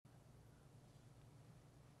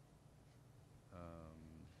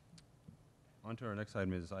On to our next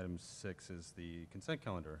item is item 6 is the consent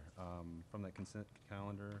calendar. From that consent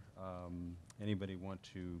calendar, anybody want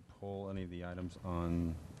to pull any of the items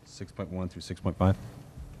on 6.1 through 6.5?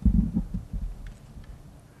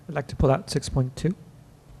 I'd like to pull out 6.2. Okay.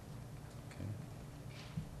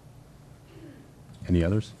 Any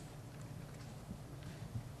others?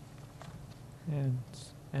 And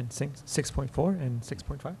 6.4 and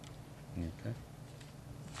 6.5. Okay. Okay.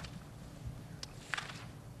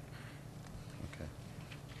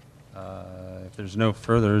 If there's no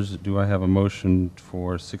furthers, do I have a motion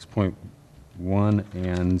for 6.1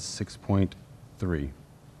 and 6.3?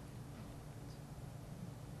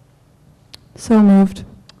 So moved.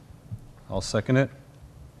 I'll second it.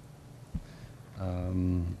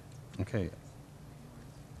 Okay.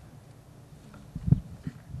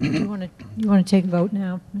 You want to take a vote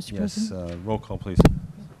now, Mr. Yes, President? roll call, please.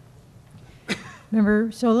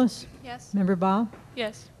 Member Solis? Yes. Member Baugh?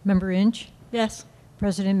 Yes. Member Inch? Yes.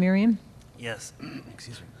 President Miriam? Yes.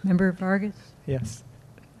 Excuse me. Member Vargas? Yes.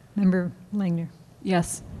 Member Langner?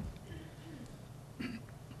 Yes.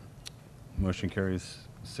 Motion carries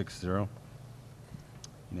 6-0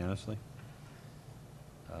 unanimously.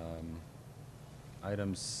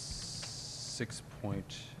 Item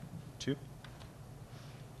 6.2.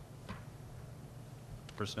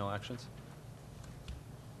 Personnel actions.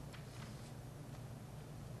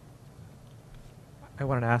 I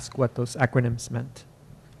wanted to ask what those acronyms meant,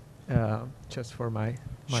 just for my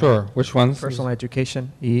Sure. Which ones? personal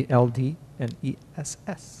education, ELD and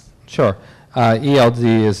ESS. Sure. ELD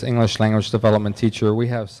is English Language Development Teacher. We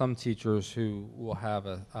have some teachers who will have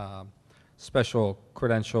a special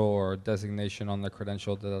credential or designation on the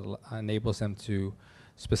credential that enables them to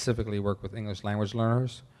specifically work with English language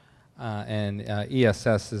learners. And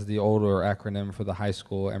ESS is the older acronym for the high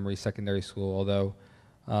school, Emery Secondary School, although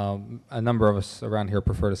a number of us around here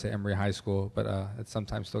prefer to say Emery High School, but it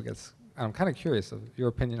sometimes still gets, I'm kind of curious of your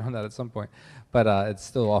opinion on that at some point, but it's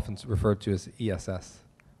still often referred to as ESS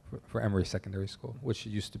for Emery Secondary School, which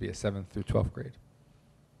used to be a 7th through 12th grade.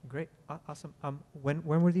 Great, awesome. When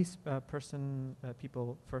were these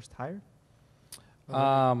people first hired?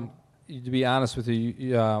 To be honest with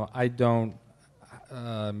you, I don't.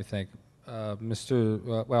 Let me think,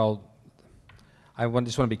 well, just want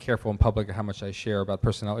to be careful in public how much I share about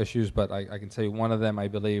personnel issues, but I can tell you one of them I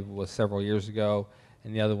believe was several years ago,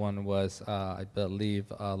 and the other one was I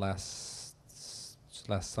believe last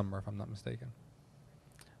summer, if I'm not mistaken.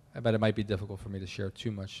 But it might be difficult for me to share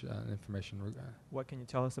too much information. What can you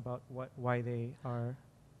tell us about why they are?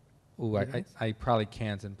 Ooh, I probably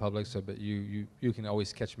can't in public. So, but you can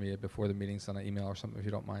always catch me before the meetings on an email or something if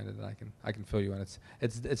you don't mind, and I can fill you in.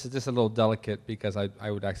 It's just a little delicate because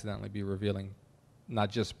I would accidentally be revealing not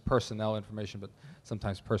just personnel information but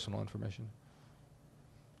sometimes personal information.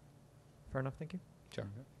 Fair enough. Thank you. Sure.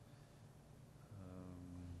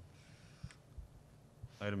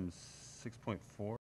 Item 6.4.